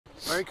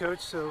All right, Coach,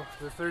 so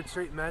the third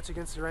straight match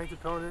against a ranked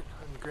opponent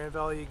in Grand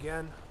Valley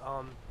again,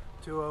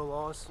 2-0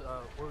 loss.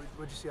 What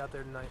did you see out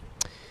there tonight?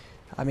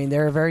 I mean,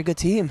 they're a very good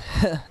team.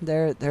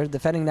 they're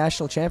defending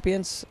national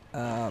champions.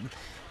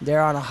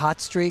 They're on a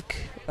hot streak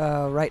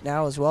right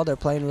now as well. They're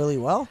playing really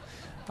well.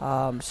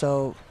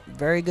 So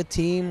very good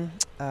team.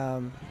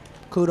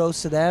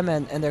 Kudos to them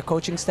and their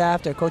coaching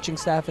staff. Their coaching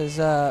staff is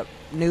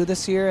new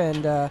this year,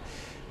 and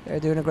they're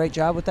doing a great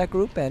job with that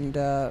group, and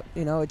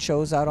it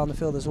shows out on the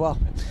field as well.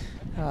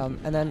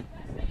 And then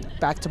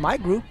back to my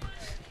group,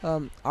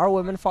 our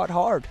women fought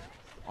hard.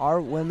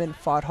 Our women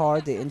fought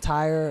hard the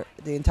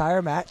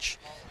entire match,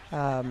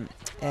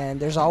 and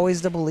there's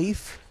always the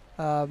belief,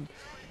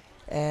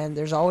 and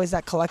there's always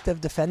that collective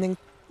defending.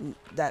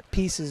 That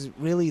piece is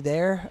really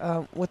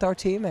there with our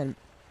team,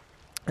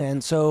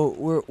 and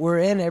so we're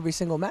in every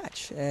single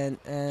match,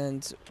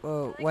 and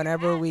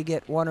whenever we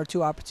get one or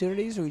two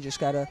opportunities, we just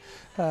gotta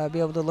be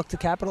able to look to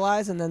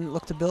capitalize and then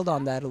look to build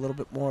on that a little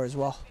bit more as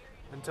well.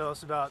 And tell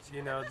us about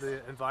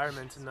the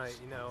environment tonight.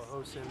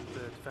 Hosting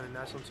the defending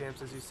national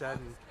champs, as you said,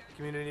 and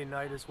community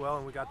night as well.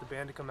 And we got the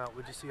band to come out.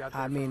 What did you see out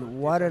there? I mean,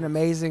 what an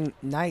amazing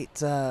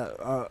night!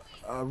 A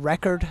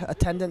record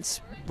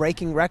attendance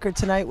breaking record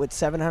tonight with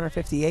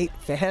 758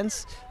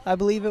 fans, I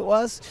believe it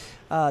was.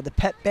 The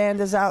pet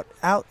band is out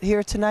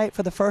here tonight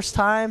for the first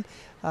time,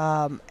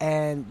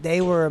 and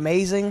they were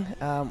amazing.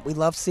 We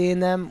love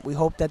seeing them. We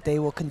hope that they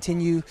will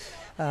continue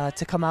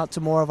to come out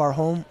to more of our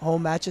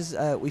home matches.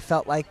 We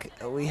felt like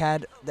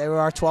they were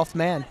our 12th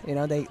man.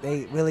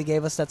 They really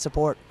gave us that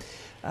support.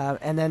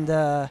 And then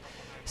the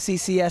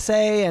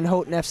CCSA and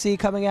Houghton FC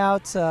coming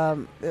out.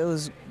 It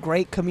was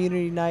great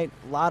community night.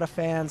 A lot of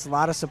fans, a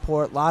lot of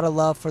support, a lot of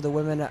love for the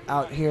women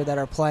out here that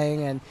are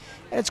playing, and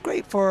it's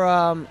great for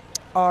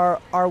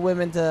our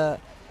women to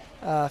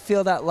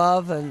feel that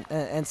love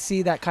and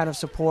see that kind of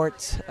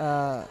support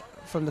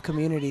from the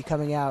community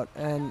coming out.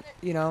 And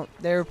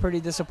they were pretty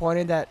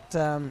disappointed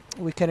that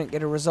we couldn't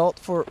get a result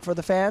for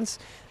the fans,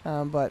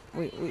 but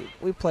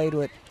we played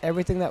with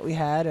everything that we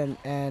had,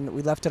 and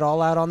we left it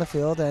all out on the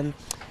field, and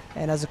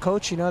as a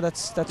coach,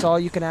 that's all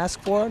you can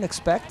ask for and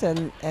expect,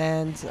 and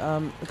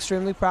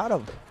extremely proud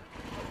of.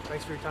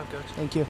 Thanks for your time, Coach. Thank you.